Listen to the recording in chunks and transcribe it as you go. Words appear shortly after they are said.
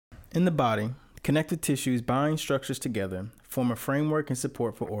In the body, connective tissues bind structures together, form a framework and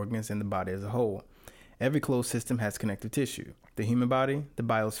support for organs in the body as a whole. Every closed system has connective tissue, the human body, the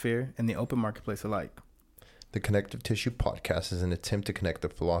biosphere, and the open marketplace alike. The Connective Tissue Podcast is an attempt to connect the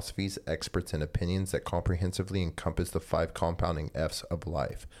philosophies, experts, and opinions that comprehensively encompass the 5 compounding F's of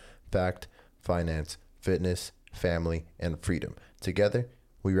life: fact, finance, fitness, family, and freedom. Together,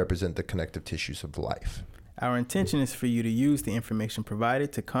 we represent the connective tissues of life. Our intention is for you to use the information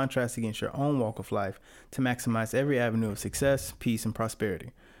provided to contrast against your own walk of life to maximize every avenue of success, peace, and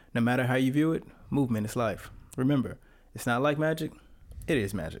prosperity. No matter how you view it, movement is life. Remember, it's not like magic, it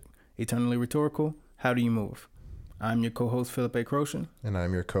is magic. Eternally rhetorical, how do you move? I'm your co-host, Philip A. Croshan. And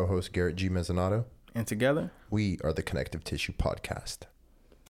I'm your co-host, Garrett G. Mezzanato. And together, we are the Connective Tissue Podcast.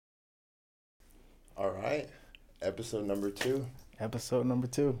 All right, episode number 2. Episode number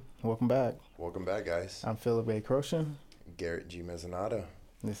 2. Welcome back. Welcome back, guys. I'm Philip A. Croshan. Garrett G. Mezzanato.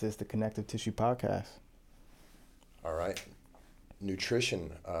 This is the Connective Tissue Podcast. All right.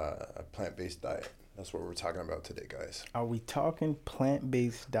 Nutrition, a plant-based diet. That's what we're talking about today, guys. Are we talking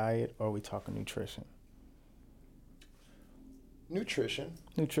plant-based diet or are we talking nutrition? Nutrition.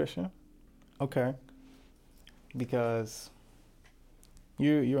 Nutrition. Okay. Because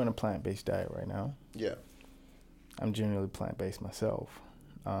you're on a plant-based diet right now. Yeah. I'm generally plant-based myself.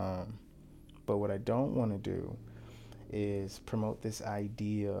 But what I don't want to do is promote this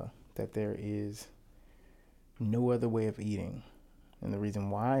idea that there is no other way of eating. And the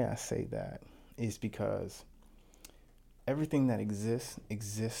reason why I say that is because everything that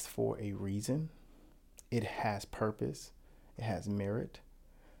exists for a reason. It has purpose. It has merit.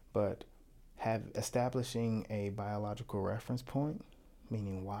 But establishing a biological reference point,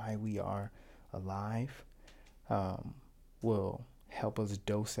 meaning why we are alive, will help us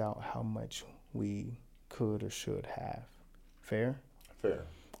dose out how much we could or should have. Fair? Fair.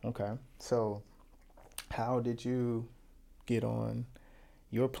 Okay. So how did you get on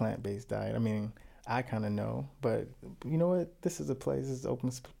your plant-based diet? I mean, I kind of know, but you know what? This is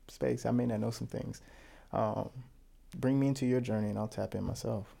open space. I may not know some things. Bring me into your journey and I'll tap in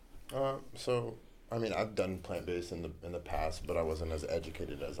myself. I've done plant-based in the past, but I wasn't as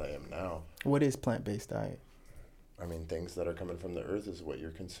educated as I am now. What is plant-based diet? I mean, things that are coming from the earth is what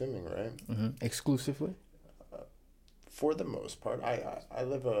you're consuming, right? Mm-hmm. Exclusively? For the most part. I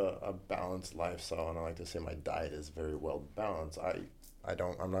live a balanced lifestyle, and I like to say my diet is very well balanced. I'm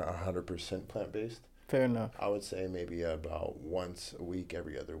not 100% plant-based. Fair enough. I would say maybe about once a week,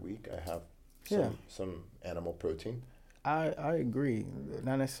 every other week, I have some animal protein. I agree.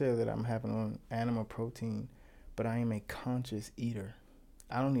 Not necessarily that I'm having on animal protein, but I am a conscious eater.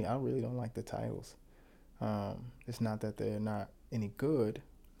 I really don't like the titles. It's not that they're not any good,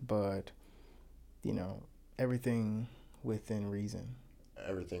 but everything within reason.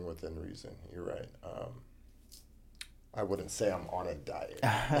 Everything within reason. You're right. I wouldn't say I'm on a diet.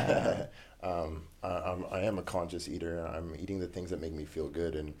 I am a conscious eater. And I'm eating the things that make me feel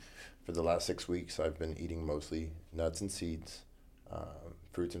good. And for the last 6 weeks, I've been eating mostly nuts and seeds,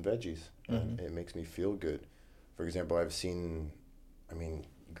 fruits and veggies. Mm-hmm. And it makes me feel good. For example, I've seen,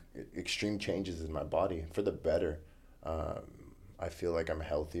 extreme changes in my body for the better. I feel like I'm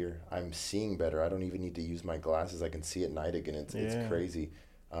healthier. I'm seeing better. I don't even need to use my glasses. I can see at night again. It's crazy.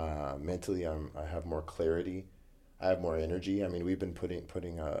 Mentally, I have more clarity. I have more energy. I mean, we've been pulling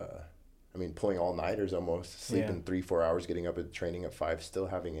all-nighters almost, sleeping 3-4 hours, getting up and training at 5, still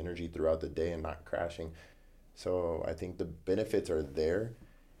having energy throughout the day and not crashing. So I think the benefits are there,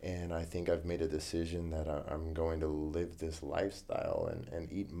 and I think I've made a decision that I'm going to live this lifestyle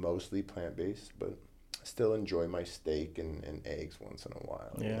and eat mostly plant-based, but still enjoy my steak and eggs once in a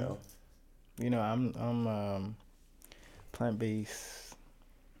while. I'm plant-based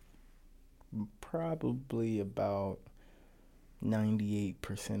probably about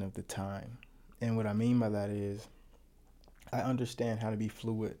 98% of the time. And what I mean by that is I understand how to be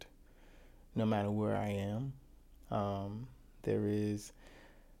fluid no matter where I am. There is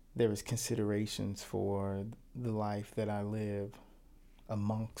considerations for the life that I live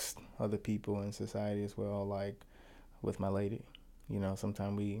amongst other people in society as well, like with my lady.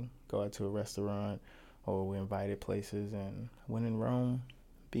 Sometimes we go out to a restaurant or we're invited places, and when in Rome,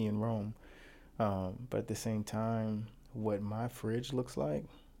 be in Rome. But at the same time, what my fridge looks like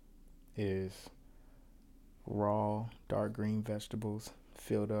is raw, dark green vegetables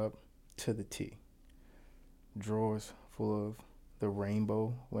filled up to the T. Drawers full of the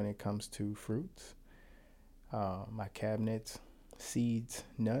rainbow when it comes to fruits. My cabinets, seeds,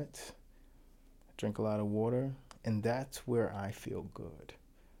 nuts. I drink a lot of water, and that's where I feel good.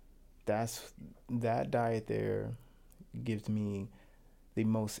 That diet there gives me the the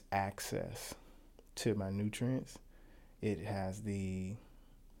most access to my nutrients. It has the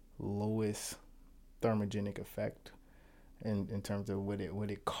lowest thermogenic effect in terms of what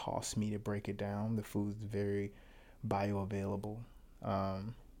it costs me to break it down. The food's very bioavailable.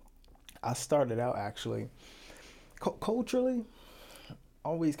 I started out actually culturally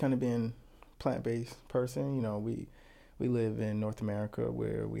always kind of been plant-based person. You know, we live in North America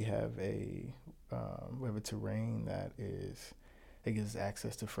where we have a terrain that it gives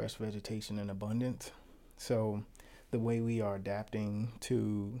access to fresh vegetation in abundance. So the way we are adapting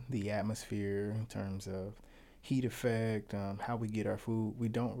to the atmosphere in terms of heat effect, how we get our food, we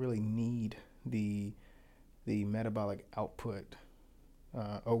don't really need the metabolic output,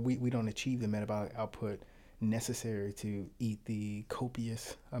 or we don't achieve the metabolic output necessary to eat the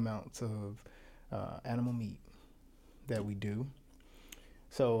copious amounts of animal meat that we do.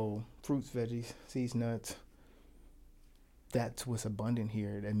 So fruits, veggies, seeds, nuts, that's what's abundant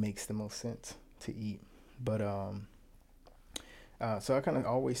here that makes the most sense to eat. But so I kind of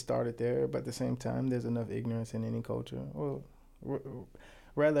always started there, but at the same time, there's enough ignorance in any culture. Well,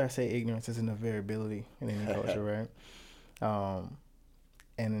 rather I say ignorance, there's enough variability in any culture, right?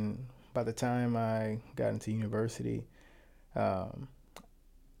 And by the time I got into university,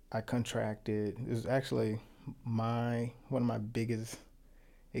 I contracted. It was actually one of my biggest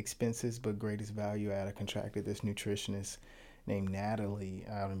expenses but greatest value add. I contracted this nutritionist named Natalie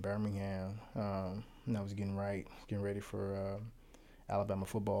out in Birmingham. And I was getting ready for Alabama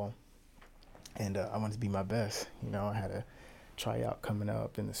football, and I wanted to be my best. You know, I had a tryout coming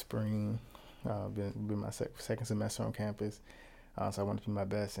up in the spring. Been my second semester on campus, so I wanted to be my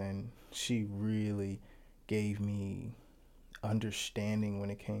best. And she really gave me understanding when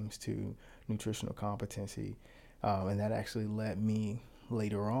it comes to nutritional competency, and that actually led me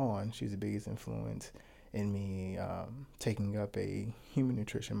later on. She was the biggest influence in me taking up a human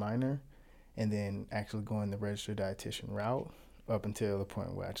nutrition minor, and then actually going the registered dietitian route up until the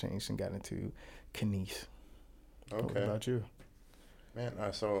point where I changed and got into Kines. Okay. What about you? Man,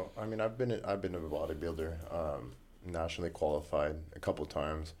 so I mean, I've been a bodybuilder, nationally qualified a couple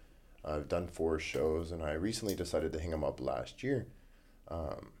times. I've done 4 shows, and I recently decided to hang them up last year.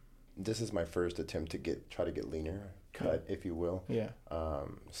 This is my first attempt to try to get leaner, cut, if you will. Yeah.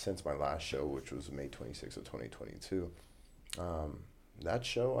 Since my last show, which was May 26th of 2022. That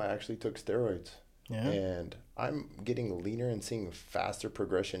show, I actually took steroids. Yeah. And I'm getting leaner and seeing faster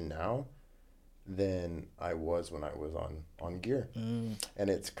progression now than I was when I was on gear. And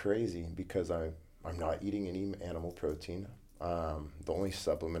it's crazy because I'm not eating any animal protein. The only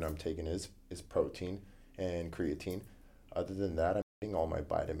supplement I'm taking is protein and creatine. Other than that, I'm getting all my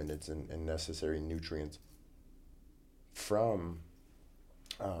vitamins and necessary nutrients from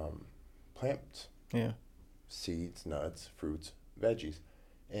plants. Yeah. Seeds, nuts, fruits, veggies.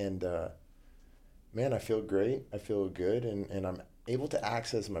 And man, I feel great. I feel good, and I'm able to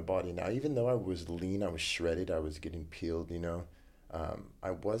access my body now. Even though I was lean, I was shredded, I was getting peeled, you know.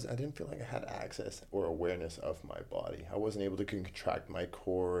 I didn't feel like I had access or awareness of my body. I wasn't able to contract my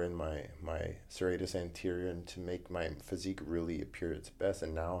core and my serratus anterior and to make my physique really appear its best.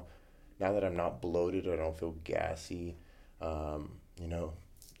 And now that I'm not bloated, I don't feel gassy. You know,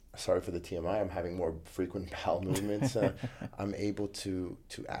 sorry for the TMI. I'm having more frequent bowel movements. I'm able to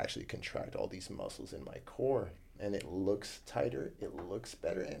actually contract all these muscles in my core, and it looks tighter, it looks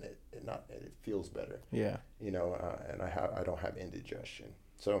better, and it feels better. Yeah. You know, and I don't have indigestion.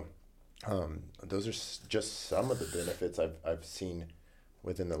 So, those are just some of the benefits I've seen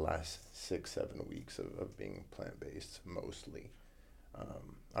within the last 6-7 weeks of being plant-based mostly.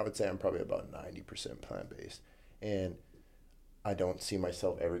 I would say I'm probably about 90% plant-based, and I don't see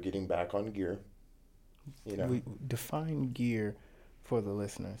myself ever getting back on gear. You know, We define gear for the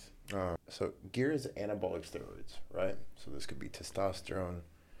listeners. So gear is anabolic steroids, right? So this could be testosterone,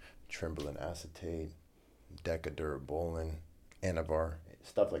 trembolin acetate, decadurabolin, Anavar,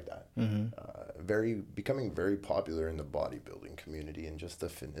 stuff like that. Mm-hmm. Becoming very popular in the bodybuilding community and just the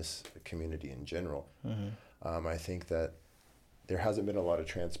fitness community in general. Mm-hmm. I think that there hasn't been a lot of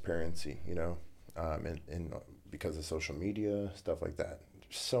transparency, you know, in because of social media, stuff like that.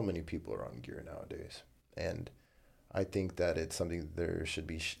 So many people are on gear nowadays, and I think that it's something there should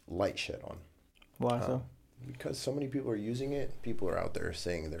be light shed on. Why so? Because so many people are using it. People are out there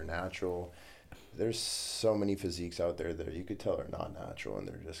saying they're natural. There's so many physiques out there that you could tell are not natural, and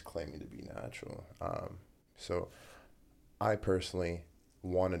they're just claiming to be natural. So I personally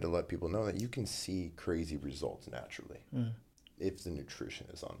wanted to let people know that you can see crazy results naturally if the nutrition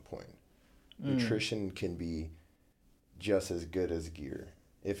is on point. Nutrition can be just as good as gear.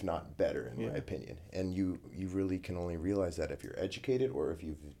 if not better, in my opinion. And you really can only realize that if you're educated or if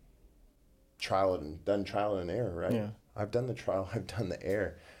you've done trial and error, right? Yeah. I've done the trial, I've done the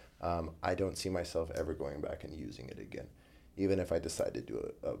error. I don't see myself ever going back and using it again, even if I decide to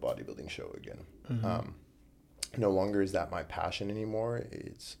do a bodybuilding show again. No longer is that my passion anymore.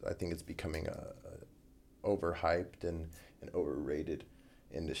 I think it's becoming a overhyped and an overrated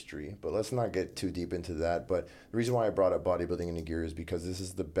industry. But let's not get too deep into that. But the reason why I brought up bodybuilding into gear is because this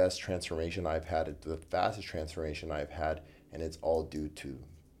is the best transformation I've had. It's the fastest transformation I've had, and it's all due to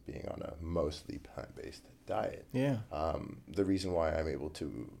being on a mostly plant-based diet. Yeah. The reason why I'm able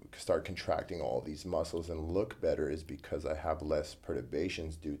to start contracting all these muscles and look better is because I have less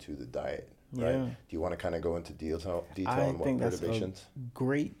perturbations due to the diet. Right? Yeah. Do you want to kind of go into detail I on what think that's perturbations? a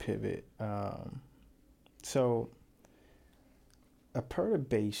great pivot. So a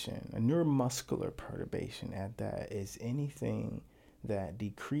perturbation, a neuromuscular perturbation at that, is anything that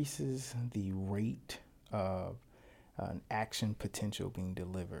decreases the rate of an action potential being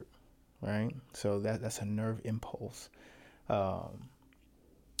delivered, right? So that's a nerve impulse.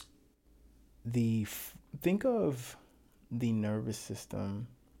 Think of the nervous system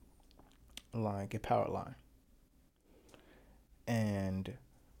like a power line,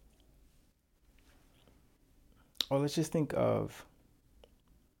 or let's just think of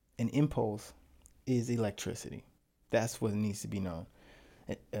an impulse is electricity. That's what needs to be known.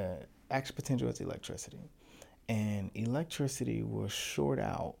 Action potential is electricity, and electricity will short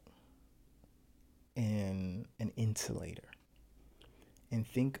out in an insulator. And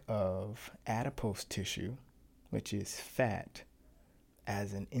think of adipose tissue, which is fat,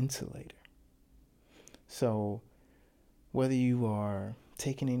 as an insulator. So whether you are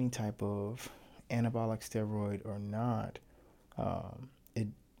taking any type of anabolic steroid or not,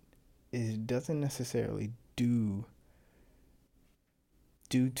 it doesn't necessarily do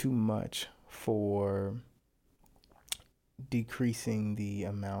too much for decreasing the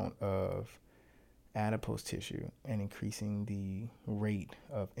amount of adipose tissue and increasing the rate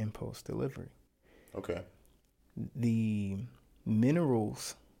of impulse delivery. Okay. The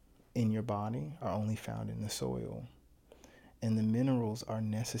minerals in your body are only found in the soil, and the minerals are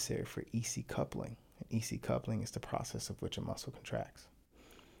necessary for EC coupling. And EC coupling is the process of which a muscle contracts.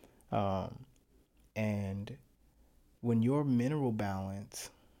 And when your mineral balance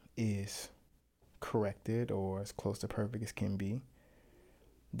is corrected or as close to perfect as can be,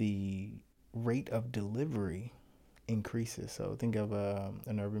 the rate of delivery increases. So think of a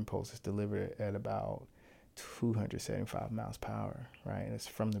nerve impulse that's delivered at about 275 miles per hour, right? It's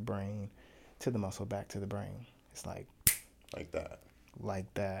from the brain to the muscle back to the brain. It's like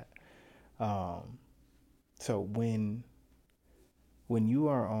that. So when you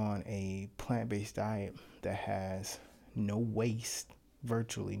are on a plant-based diet that has no waste,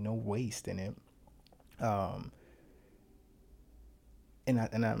 virtually no waste in it,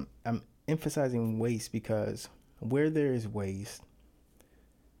 and I'm emphasizing waste because where there is waste,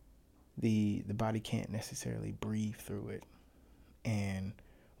 the body can't necessarily breathe through it. And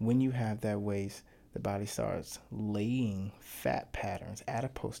when you have that waste, the body starts laying fat patterns,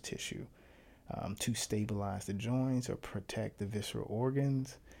 adipose tissue, to stabilize the joints or protect the visceral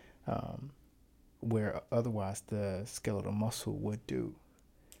organs, where otherwise the skeletal muscle would do.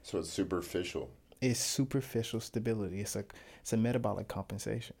 So it's superficial. It's superficial stability. It's a metabolic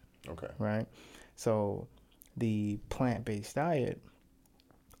compensation. Okay. Right? So the plant-based diet,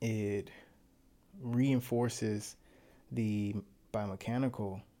 it reinforces the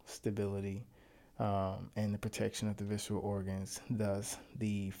biomechanical stability and the protection of the visceral organs. Thus,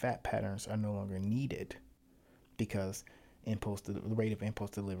 the fat patterns are no longer needed because the rate of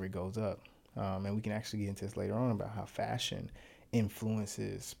impulse delivery goes up. And we can actually get into this later on about how fashion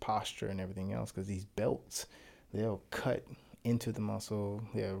influences posture and everything else, because these belts, they'll cut into the muscle,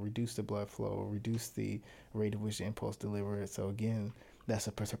 they'll reduce the blood flow, reduce the rate of which the impulse delivered. So again, that's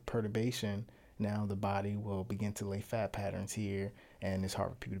a perturbation. Now the body will begin to lay fat patterns here, and it's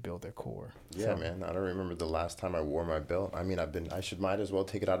hard for people to build their core. Yeah, man. I don't remember the last time I wore my belt. I mean, might as well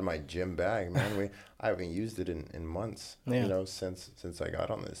take it out of my gym bag, man. I haven't used it in months. Yeah. Since I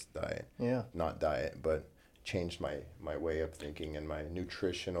got on this diet. Yeah. Not diet, but changed my way of thinking and my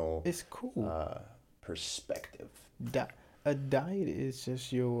nutritional. It's cool. Perspective. A diet is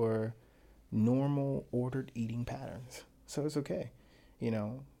just your normal ordered eating patterns, so it's okay.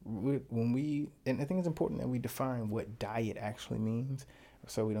 And I think it's important that we define what diet actually means,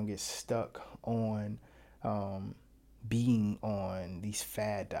 so we don't get stuck on being on these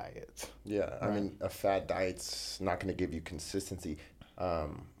fad diets. Yeah, right? I mean, a fad diet's not going to give you consistency.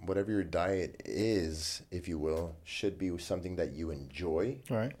 Whatever your diet is, if you will, should be something that you enjoy,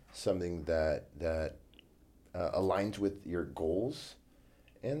 Right. something that aligns with your goals,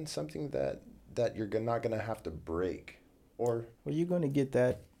 and something that you're not gonna have to break or Well, you're going to get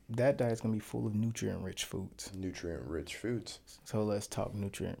that. That diet's going to be full of nutrient-rich foods. nutrient-rich foods. So let's talk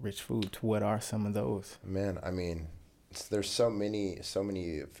nutrient-rich foods. What are some of those? Man, I mean, there's so many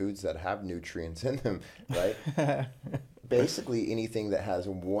foods that have nutrients in them, right? Basically anything that has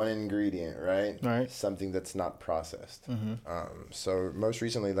one ingredient, right? Right. Something that's not processed. Mm-hmm. So most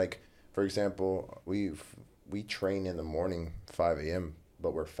recently, like for example, we train in the morning 5 a.m.,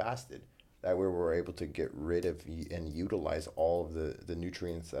 but we're fasted. That way we're able to get rid of and utilize all of the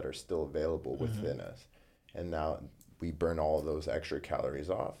nutrients that are still available within us. And now we burn all of those extra calories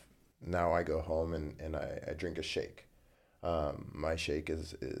off. Now I go home and I drink a shake. My shake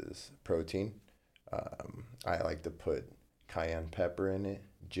is protein. I like to put cayenne pepper in it,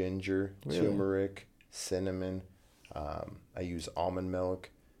 ginger, Really? turmeric, cinnamon. I use almond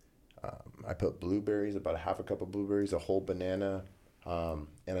milk. I put blueberries, about a half a cup of blueberries, a whole banana, and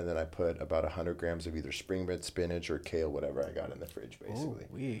then I put about 100 grams of either spring red spinach or kale, whatever I got in the fridge,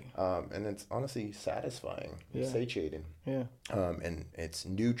 basically. And it's honestly satisfying, Yeah. satiating. Yeah. And it's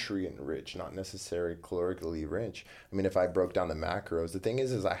nutrient rich, not necessarily calorically rich. I mean, if I broke down the macros, the thing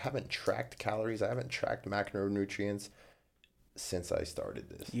is I haven't tracked calories, I haven't tracked macronutrients since I started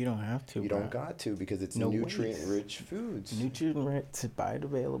this. You don't have to. You don't got to, because it's No nutrient waste. rich foods. Nutrient-rich,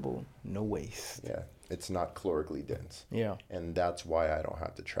 bioavailable, no waste. Yeah, it's not calorically dense. Yeah. And that's why I don't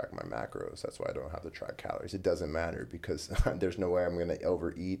have to track my macros. That's why I don't have to track calories. It doesn't matter, because there's no way I'm going to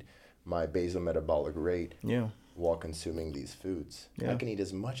overeat my basal metabolic rate Yeah. while consuming these foods. Yeah. I can eat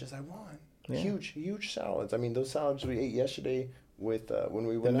as much as I want. Yeah. Huge salads. I mean, those salads we ate yesterday with when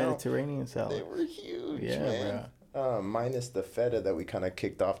we The went out, Mediterranean salad. they were huge, Yeah, man. Minus the feta that we kind of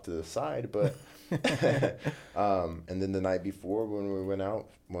kicked off to the side, but and then the night before when we went out,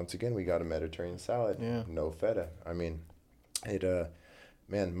 once again we got a Mediterranean salad. Yeah. No feta. I mean, it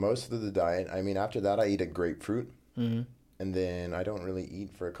man, most of the diet. I mean, after that I eat a grapefruit, Mm-hmm. and then I don't really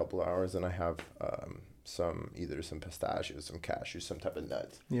eat for a couple of hours, and I have either some pistachios, some cashews, some type of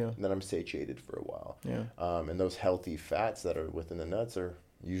nuts. Yeah. And then I'm satiated for a while. Yeah. And those healthy fats that are within the nuts are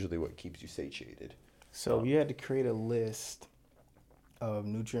usually what keeps you satiated. So you had to create a list of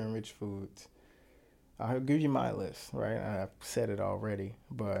nutrient-rich foods. I'll give you my list, right? I've said it already,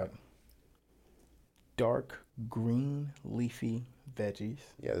 but dark green leafy veggies.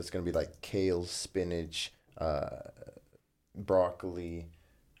 Yeah, it's gonna be like kale, spinach, broccoli,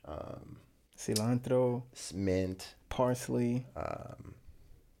 Cilantro, mint. parsley,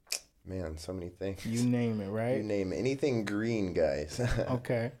 Man, so many things. you name it, You right? name anything green, guys.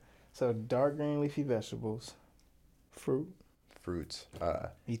 Okay. So dark green leafy vegetables, fruit, Fruits.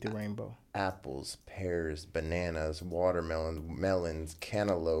 eat the rainbow. Apples, pears, bananas, watermelons, melons,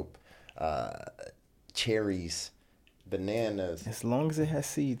 cantaloupe, cherries, bananas. As long as it has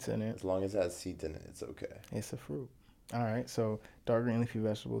seeds in it, As long as it has seeds in it, it's okay. it's a fruit. All right. So dark green leafy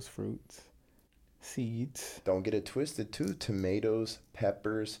vegetables, fruits, seeds. Don't get it twisted too. Tomatoes,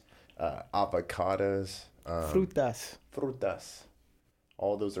 peppers, avocados, Frutas. frutas.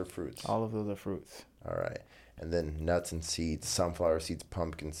 All those are fruits. All of those are fruits. All right. And then nuts and seeds, sunflower seeds,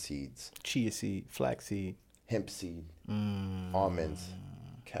 pumpkin seeds, Chia seed, flax seed. hemp seed, almonds,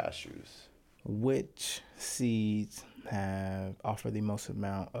 cashews. Which seeds offer the most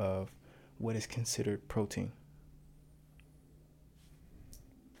amount of what is considered protein?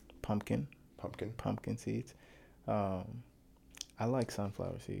 Pumpkin seeds. I like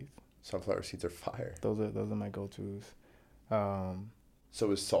sunflower seeds. Sunflower seeds are fire. Those are my go-tos.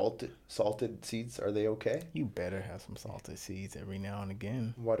 So is salted seeds, are they okay? You better have some salted seeds every now and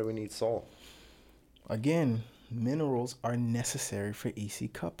again. Why do we need salt? Again, minerals are necessary for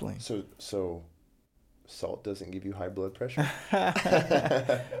EC coupling. So salt doesn't give you high blood pressure?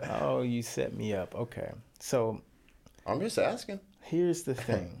 Oh, you set me up. Okay. So I'm just asking. here's the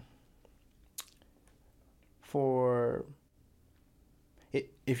thing.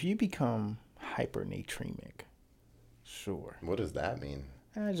 If you become hypernatremic, sure. What does that mean?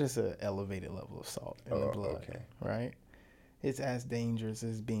 Just an elevated level of salt in the blood, okay. right? It's as dangerous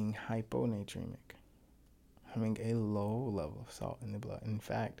as being hyponatremic, having a low level of salt in the blood. In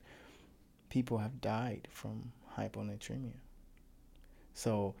fact, people have died from hyponatremia.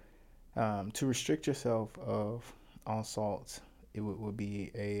 So, to restrict yourself of all salts, it would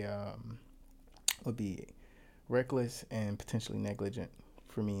be reckless and potentially negligent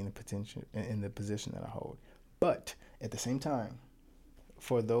for me in the position that I hold. But at the same time,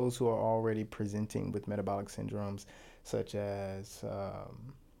 for those who are already presenting with metabolic syndromes, such as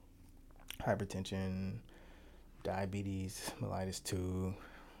hypertension, diabetes mellitus 2,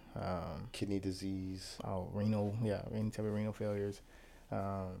 kidney disease, any type of renal failures.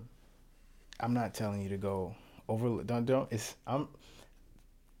 I'm not telling you to go over.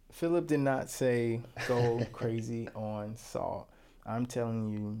 Philip did not say go crazy on salt. I'm telling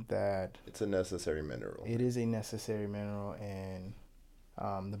you that it's a necessary mineral. It is a necessary mineral, and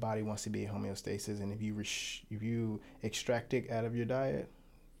the body wants to be in homeostasis. And if you extract it out of your diet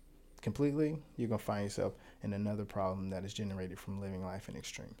completely, you're gonna find yourself in another problem that is generated from living life in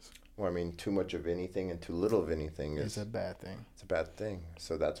extremes. Well, I mean, too much of anything and too little of anything is a bad thing. It's a bad thing.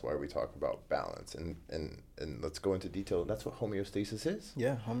 So that's why we talk about balance, and let's go into detail. That's what homeostasis is.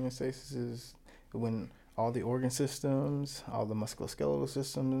 Yeah, homeostasis is when all the organ systems, all the musculoskeletal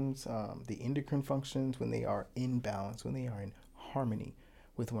systems, the endocrine functions, when they are in balance, when they are in harmony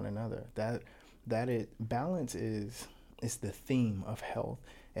with one another. Balance is the theme of health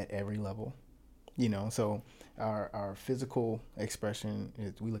at every level. So our physical expression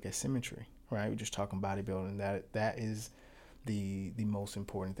is, we look at symmetry, right? We're just talking bodybuilding. That is the most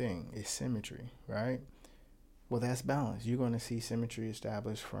important thing, is symmetry, right? Well, that's balance. You're going to see symmetry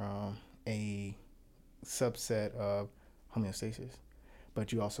established from a subset of homeostasis,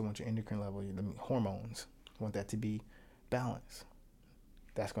 but you also want your endocrine level, your hormones, you want that to be balanced.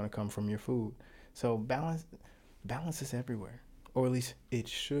 That's going to come from your food. So balance is everywhere, or at least it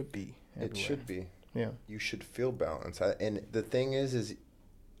should be everywhere. It should be. Yeah. You should feel balance. And the thing is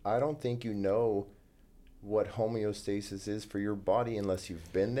I don't think you know what homeostasis is for your body unless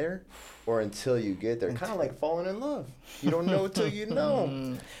you've been there, or until you get there. Kind of like falling in love. You don't know until you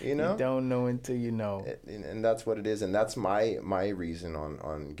know. You don't know until you know. And that's what it is. And that's my reason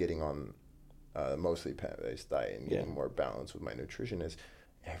on getting on mostly plant-based diet and getting more balance with my nutrition is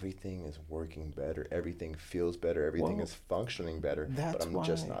everything is working better. Everything feels better. Everything is functioning better. But I'm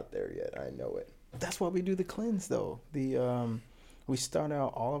just not there yet. I know it. That's why we do the cleanse, though. We start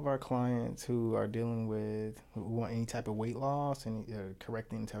out all of our clients who are dealing with, who want any type of weight loss and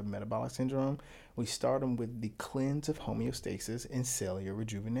correcting any type of metabolic syndrome. We start them with the cleanse of homeostasis and cellular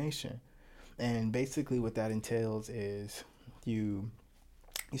rejuvenation. And basically what that entails is you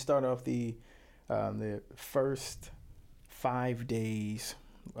start off the first 5 days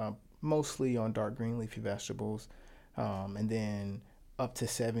mostly on dark green leafy vegetables, and then up to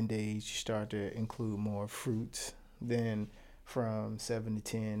 7 days you start to include more fruits. Then from 7 to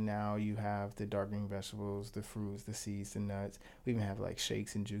 10, now you have the dark green vegetables, the fruits, the seeds, the nuts. We even have like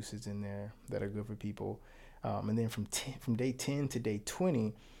shakes and juices in there that are good for people. And then from day 10 to day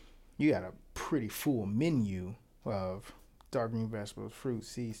 20, you got a pretty full menu of dark green vegetables, fruits,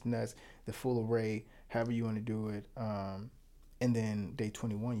 seeds, nuts, the full array, however you want to do it. And then day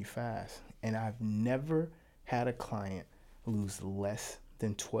 21, you fast. And I've never had a client lose less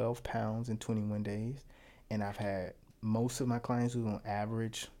than 12 pounds in 21 days. And I've had most of my clients who on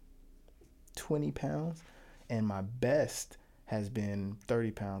average 20 pounds. And my best has been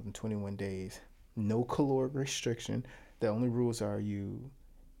 30 pounds in 21 days. No caloric restriction. The only rules are you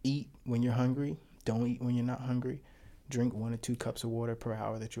eat when you're hungry. Don't eat when you're not hungry. Drink 1 or 2 cups of water per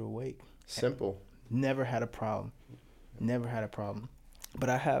hour that you're awake. Simple. Never had a problem. But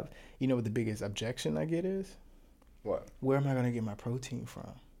I have, what the biggest objection I get is? What? Where am I going to get my protein from?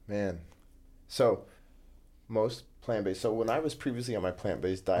 Man. So, most plant-based. So, when I was previously on my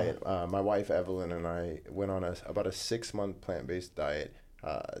plant-based diet, my wife Evelyn and I went on about a 6-month plant-based diet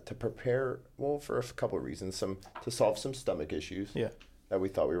to prepare, for a couple of reasons. To solve some stomach issues that we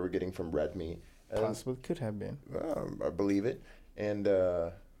thought we were getting from red meat. Possibly could have been. I believe it. And,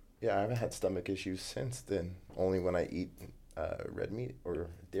 I haven't had stomach issues since then. Only when I eat red meat or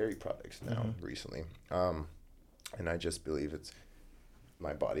dairy products now recently. And I just believe it's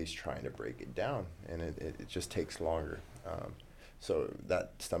my body's trying to break it down, and it just takes longer. So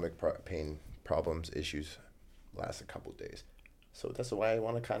that stomach pain problems, issues last a couple days. So that's why I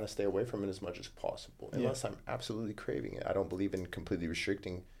want to kind of stay away from it as much as possible, unless I'm absolutely craving it. I don't believe in completely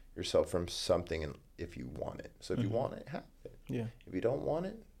restricting yourself from something if you want it. So if you want it, have it. Yeah. If you don't want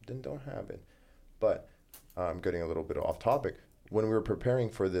it, then don't have it. But I'm getting a little bit off topic. When we were preparing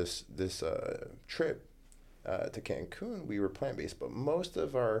for this trip to Cancun, we were plant-based, but most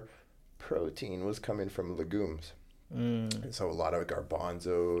of our protein was coming from legumes. And so a lot of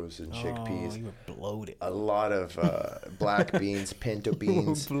garbanzos and chickpeas. You were bloated. A lot of black beans, pinto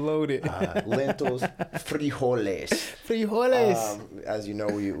beans. You were bloated. Lentils, frijoles. Frijoles. As you know,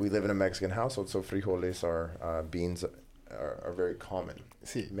 we live in a Mexican household, so frijoles are beans are very common.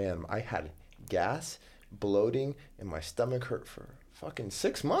 See. Man, I had gas, bloating, and my stomach hurt for fucking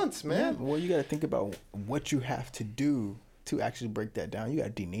 6 months, man. Yeah, well, you got to think about what you have to do to actually break that down. You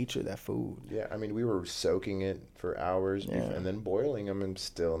got to denature that food. Yeah, I mean, we were soaking it for hours and then boiling them, and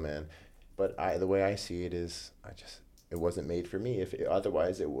still, man. But the way I see it is, it wasn't made for me.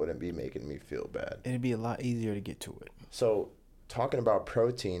 Otherwise, it wouldn't be making me feel bad. It'd be a lot easier to get to it. So, talking about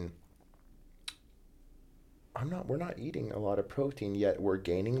protein, we're not eating a lot of protein yet. We're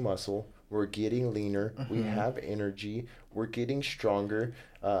gaining muscle. We're getting leaner. Mm-hmm. We have energy. We're getting stronger.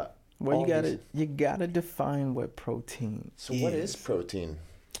 Well, you gotta define what protein is. So what is protein?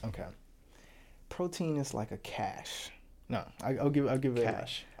 Okay. Protein is like a cash. No, I'll give it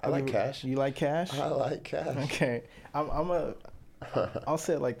cash. I like cash. You like cash? I like cash. Okay. I'll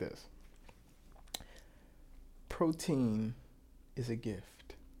say it like this. Protein is a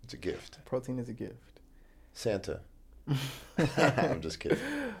gift. It's a gift. Protein is a gift. Santa. I'm just kidding.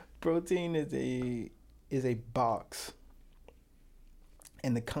 Protein is a box,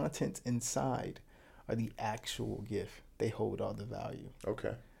 and the contents inside are the actual gift. They hold all the value.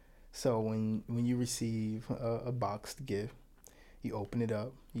 Okay. So when you receive a boxed gift, you open it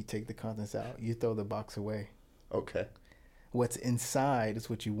up, you take the contents out, you throw the box away. Okay. What's inside is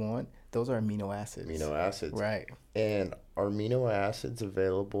what you want. Those are amino acids. Amino acids. Right. And are amino acids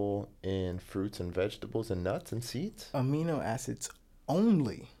available in fruits and vegetables and nuts and seeds? Amino acids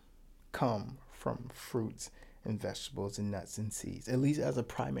only come from fruits and vegetables and nuts and seeds, at least as a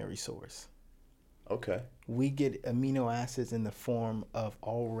primary source. Okay. We get amino acids in the form of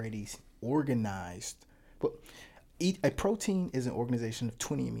already organized. Well, a protein is an organization of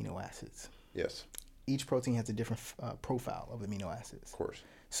 20 amino acids. Yes. Each protein has a different profile of amino acids. Of course.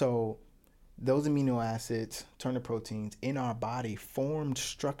 So those amino acids turn to proteins in our body, formed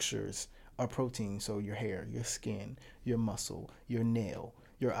structures are proteins. So your hair, your skin, your muscle, your nail,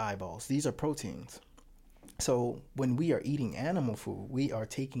 your eyeballs, these are proteins. So when we are eating animal food, we are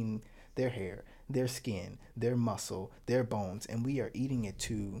taking their hair, their skin, their muscle, their bones, and we are eating it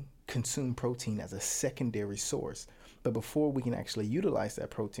to consume protein as a secondary source. But before we can actually utilize that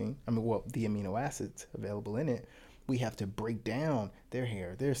protein, the amino acids available in it, we have to break down their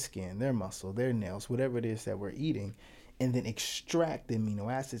hair, their skin, their muscle, their nails, whatever it is that we're eating, and then extract the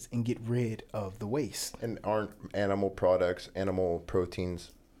amino acids and get rid of the waste. And aren't animal products, animal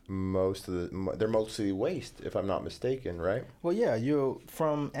proteins, they're mostly waste, if I'm not mistaken, right? Well, yeah,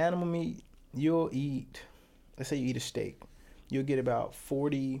 from animal meat, you'll eat, let's say you eat a steak, you'll get about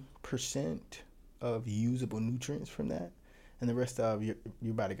 40% of usable nutrients from that, and the rest of your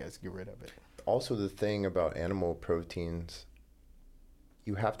body gets to get rid of it. Also, the thing about animal proteins,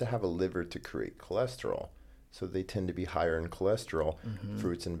 you have to have a liver to create cholesterol. So they tend to be higher in cholesterol. Mm-hmm.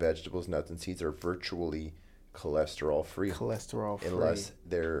 Fruits and vegetables, nuts and seeds are virtually cholesterol free. Unless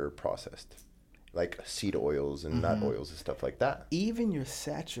they're processed. Like seed oils and nut oils and stuff like that. Even your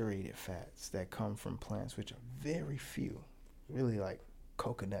saturated fats that come from plants, which are very few, really like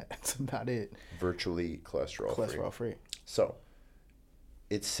coconut, that's about it. Virtually cholesterol free. So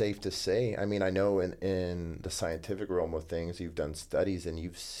it's safe to say, I mean, I know in the scientific realm of things, you've done studies and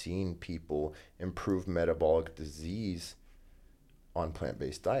you've seen people improve metabolic disease on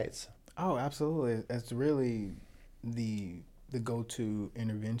plant-based diets. Oh, absolutely. That's really the go-to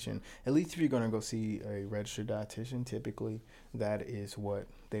intervention. At least if you're going to go see a registered dietitian, typically that is what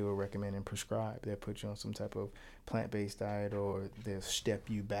they will recommend and prescribe. They'll put you on some type of plant-based diet, or they'll step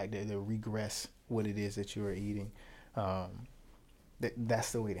you back. They'll regress what it is that you are eating.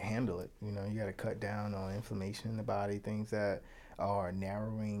 That's the way to handle it. You know, you got to cut down on inflammation in the body, things that are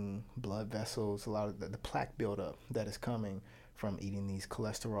narrowing blood vessels, a lot of the plaque buildup that is coming from eating these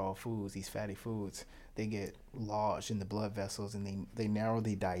cholesterol foods, these fatty foods. They get lodged in the blood vessels, and they narrow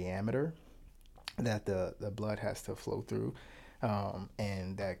the diameter that the blood has to flow through,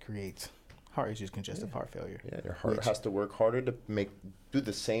 and that creates heart issues, congestive heart failure. Yeah, your heart has to work harder to do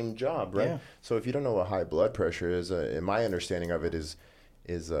the same job, right? Yeah. So if you don't know what high blood pressure is, in my understanding of it is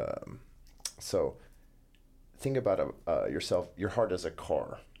so think about yourself, your heart as a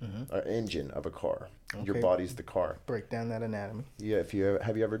car, an engine of a car. Okay. Your body's the car. Break down that anatomy. Yeah,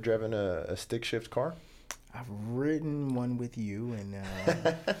 have you ever driven a stick shift car? I've ridden one with you, and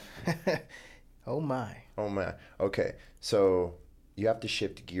oh my. Okay, so you have to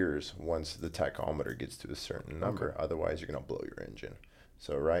shift gears once the tachometer gets to a certain number. Okay. Otherwise, you're gonna blow your engine.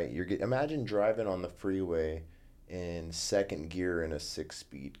 So right, imagine driving on the freeway in second gear in a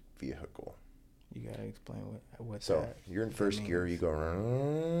 6-speed vehicle. You gotta explain what. So you're in first gear, you go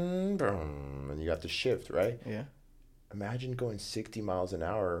and you got to shift, right? Yeah. Imagine going 60 miles an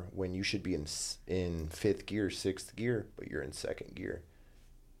hour when you should be in fifth gear, sixth gear, but you're in second gear.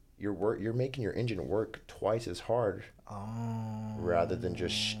 You're making your engine work twice as hard rather than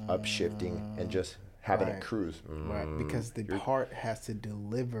just upshifting and just having it Right. cruise. Right, because the You're heart has to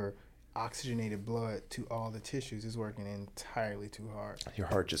deliver oxygenated blood to all the tissues. It's working entirely too hard. your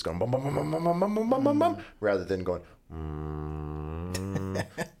heart just going bum, bum, bum, bum, bum, bum, bum, bum, bum, bum, rather than going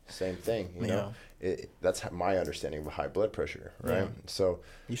same thing, you know. Yeah. That's my understanding of high blood pressure, right? Yeah. So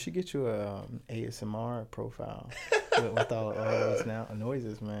You should get you a ASMR profile with all those now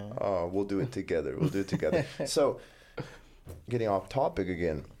noises, man. we'll do it together. We'll do it together. So getting off topic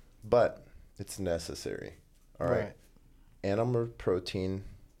again, but it's necessary. All right. Animal protein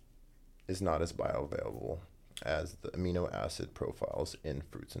is not as bioavailable as the amino acid profiles in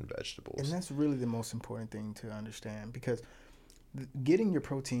fruits and vegetables. And that's really the most important thing to understand, because getting your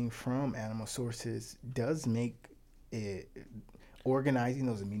protein from animal sources does make it organizing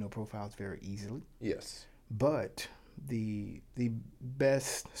those amino profiles very easily. Yes. But the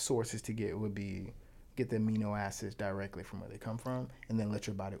best sources to get would be get the amino acids directly from where they come from, and then let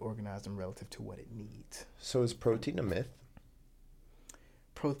your body organize them relative to what it needs. So is protein a myth?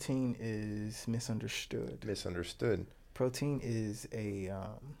 Protein is misunderstood. Misunderstood. Protein is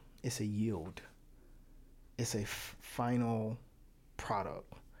it's a yield. It's a final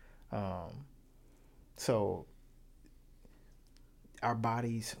product. So our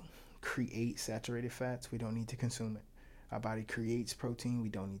bodies create saturated fats. We don't need to consume it. Our body creates protein. We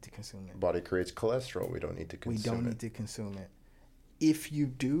don't need to consume it. Body creates cholesterol. We don't need to consume it. We don't need to consume it. If you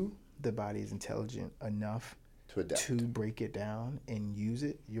do, the body is intelligent enough to adapt, to break it down and use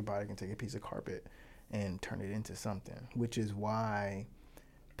it. Your body can take a piece of carpet and turn it into something, which is why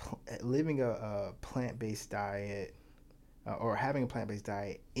living a plant-based diet or having a plant-based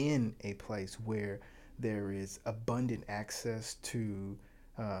diet in a place where there is abundant access to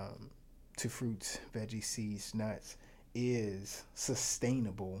fruits, veggies, seeds, nuts is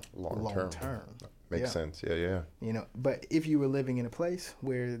sustainable long term. Makes sense. Yeah. You know, but if you were living in a place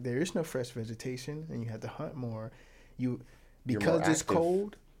where there is no fresh vegetation and you had to hunt more, because it's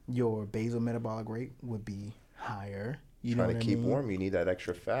cold, your basal metabolic rate would be higher. You know what I mean? Trying to keep warm, you need that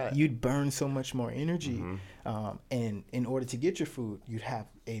extra fat. You'd burn so much more energy, and in order to get your food, you'd have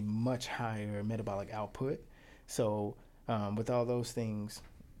a much higher metabolic output. So, with all those things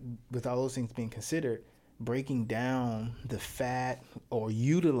being considered, breaking down the fat or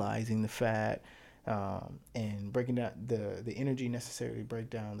utilizing the fat, and breaking down the energy necessary to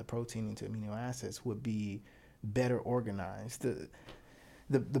break down the protein into amino acids would be better organized.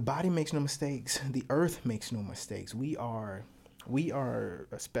 The body makes no mistakes. The earth makes no mistakes. We are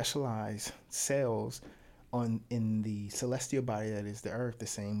specialized cells in the celestial body that is the earth, the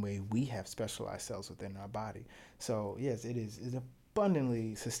same way we have specialized cells within our body. So yes, it's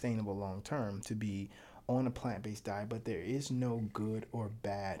abundantly sustainable long term to be on a plant-based diet, but there is no good or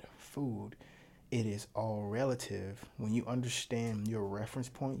bad food. It is all relative. When you understand your reference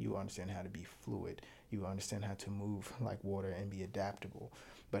point, you understand how to be fluid. You understand how to move like water and be adaptable.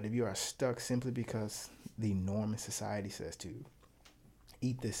 But if you are stuck simply because the norm in society says to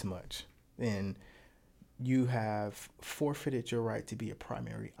eat this much, then you have forfeited your right to be a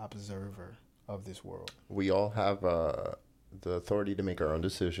primary observer of this world. We all have the authority to make our own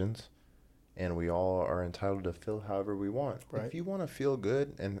decisions, and we all are entitled to feel however we want. Right. If you want to feel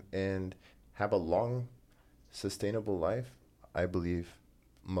good and have a long, sustainable life, I believe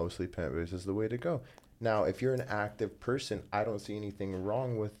mostly plant-based is the way to go. Now, if you're an active person, I don't see anything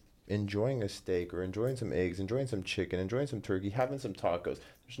wrong with enjoying a steak or enjoying some eggs, enjoying some chicken, enjoying some turkey, having some tacos.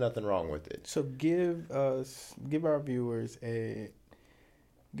 There's nothing wrong with it. So give our viewers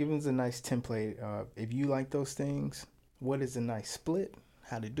give us a nice template of, if you like those things, what is a nice split,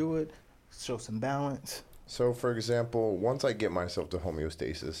 how to do it, show some balance. So, for example, once I get myself to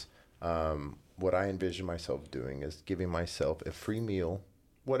homeostasis, what I envision myself doing is giving myself a free meal,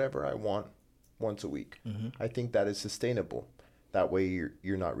 whatever I want, once a week. I think that is sustainable. That way,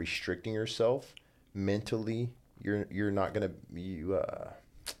 you're not restricting yourself mentally. You're not gonna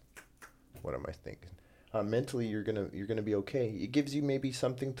what am I thinking? Mentally, you're gonna be okay. It gives you maybe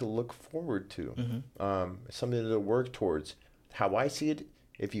something to look forward to, something to work towards. How I see it,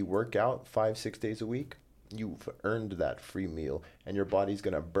 if you work out 5-6 days a week, you've earned that free meal, and your body's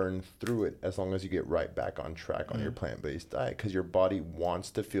gonna burn through it as long as you get right back on track on your plant-based diet, because your body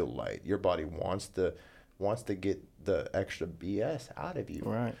wants to feel light. Your body wants to get the extra BS out of you.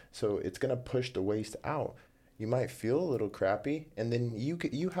 Right. So it's gonna push the waste out. You might feel a little crappy, and then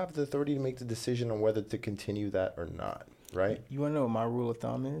you have the authority to make the decision on whether to continue that or not. Right. You want to know what my rule of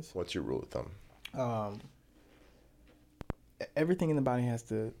thumb is? What's your rule of thumb? Everything in the body has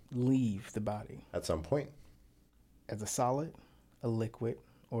to leave the body At some point. as a solid, a liquid,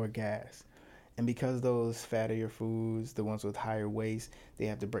 or a gas. And because those fattier foods, the ones with higher waste, they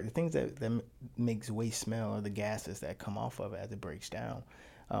have to break the things that makes waste smell are the gases that come off of it as it breaks down.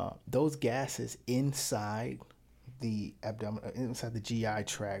 Those gases inside the abdominal, inside the GI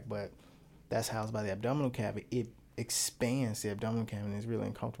tract, but that's housed by the abdominal cavity. It expands the abdominal cavity, and it's really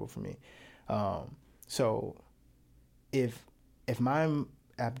uncomfortable for me. So if my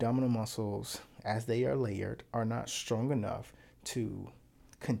abdominal muscles, as they are layered, are not strong enough to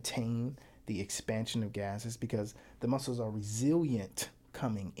contain the expansion of gases, because the muscles are resilient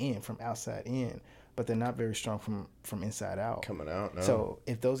coming in from outside in, but they're not very strong from inside out. Coming out, no. So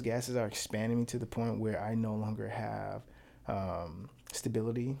if those gases are expanding me to the point where I no longer have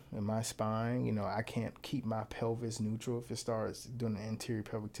stability in my spine, you know, I can't keep my pelvis neutral if it starts doing an anterior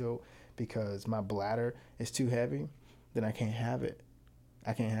pelvic tilt because my bladder is too heavy, then I can't have it.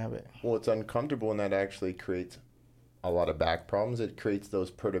 I can't have it. Well, it's uncomfortable, and that actually creates a lot of back problems. It creates those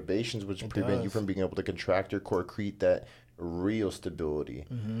perturbations which prevent you from being able to contract your core, create that real stability.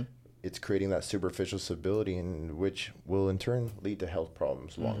 Mm-hmm. It's creating that superficial stability, and which will in turn lead to health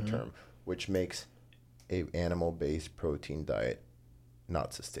problems long term, which makes a animal-based protein diet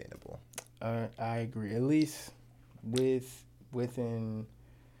not sustainable. I agree. At least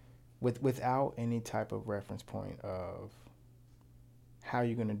without any type of reference point of how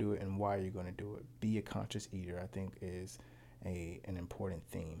you're going to do it and why you're going to do it. Be a conscious eater, I think, is an important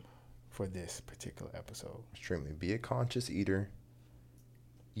theme for this particular episode. Extremely. Be a conscious eater.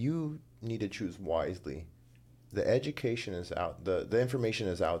 You need to choose wisely. The education is out. The information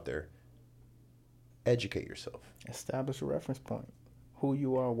is out there. Educate yourself. Establish a reference point. Who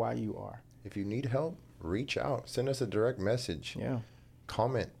you are, why you are. If you need help, reach out. Send us a direct message. Yeah.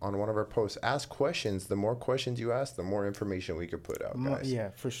 Comment on one of our posts. Ask questions. The more questions you ask, the more information we could put out, guys. Yeah,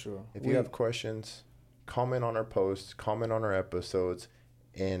 for sure. If you have questions, comment on our posts, comment on our episodes,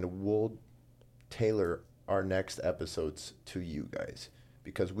 and we'll tailor our next episodes to you guys,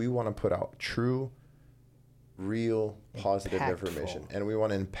 because we want to put out true, real, positive information, and we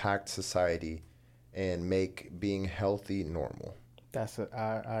want to impact society and make being healthy normal.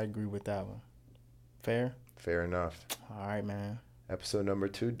 I agree with that one. Fair? Fair enough. All right, man. Episode number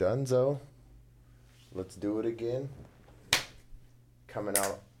 2, Dunzo. Let's do it again. Coming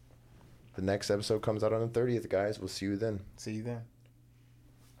out. The next episode comes out on the 30th, guys. We'll see you then. See you then.